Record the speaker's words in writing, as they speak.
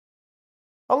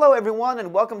Hello everyone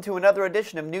and welcome to another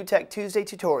edition of NewTek Tuesday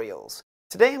Tutorials.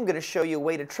 Today I'm going to show you a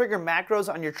way to trigger macros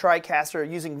on your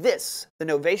TriCaster using this, the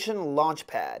Novation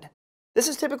Launchpad. This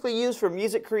is typically used for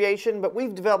music creation, but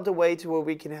we've developed a way to where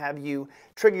we can have you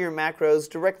trigger your macros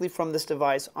directly from this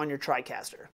device on your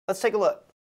TriCaster. Let's take a look.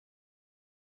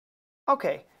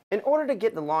 Okay, in order to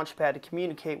get the Launchpad to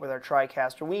communicate with our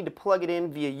TriCaster, we need to plug it in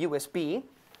via USB.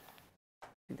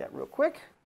 Do that real quick.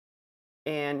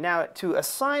 And now to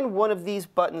assign one of these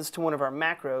buttons to one of our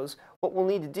macros, what we'll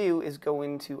need to do is go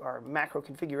into our macro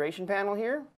configuration panel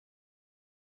here.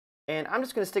 And I'm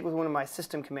just going to stick with one of my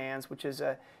system commands, which is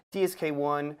a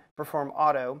DSK1 perform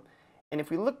auto. And if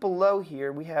we look below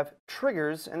here, we have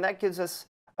triggers, and that gives us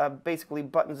basically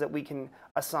buttons that we can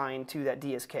assign to that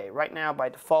DSK. Right now, by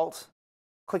default,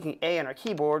 clicking A on our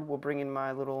keyboard will bring in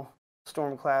my little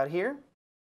storm cloud here.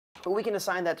 But we can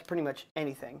assign that to pretty much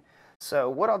anything.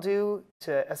 So what I'll do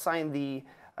to assign the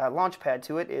Launchpad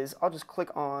to it is I'll just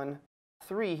click on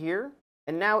 3 here,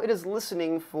 and now it is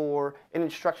listening for an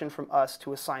instruction from us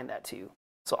to assign that to.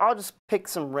 So I'll just pick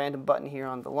some random button here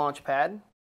on the Launchpad,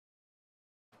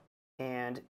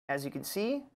 and as you can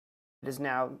see, it is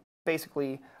now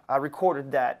basically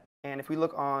recorded that. And if we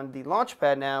look on the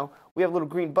Launchpad now, we have a little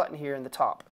green button here in the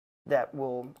top that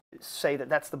will say that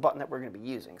that's the button that we're going to be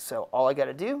using. So all I got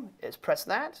to do is press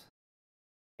that.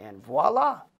 And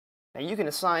voila! Now you can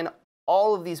assign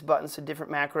all of these buttons to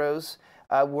different macros.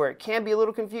 Where it can be a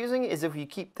little confusing is if you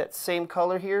keep that same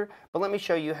color here, but let me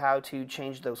show you how to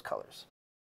change those colors.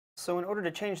 So in order to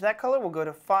change that color, we'll go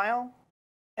to File,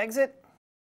 Exit,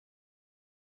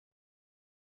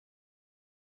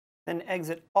 then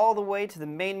exit all the way to the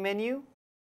main menu,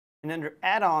 and under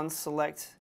Add-ons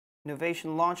select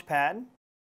Novation Launchpad,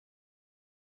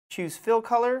 choose Fill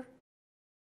Color,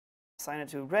 assign it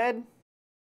to red,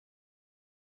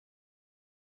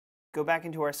 go back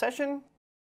into our session,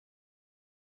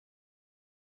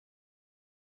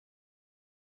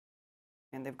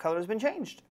 and the color has been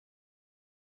changed.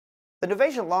 The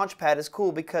Novation Launchpad is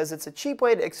cool because it's a cheap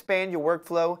way to expand your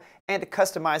workflow and to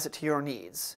customize it to your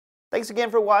needs. Thanks again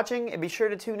for watching, and be sure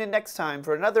to tune in next time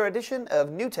for another edition of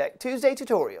NewTek Tuesday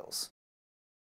Tutorials.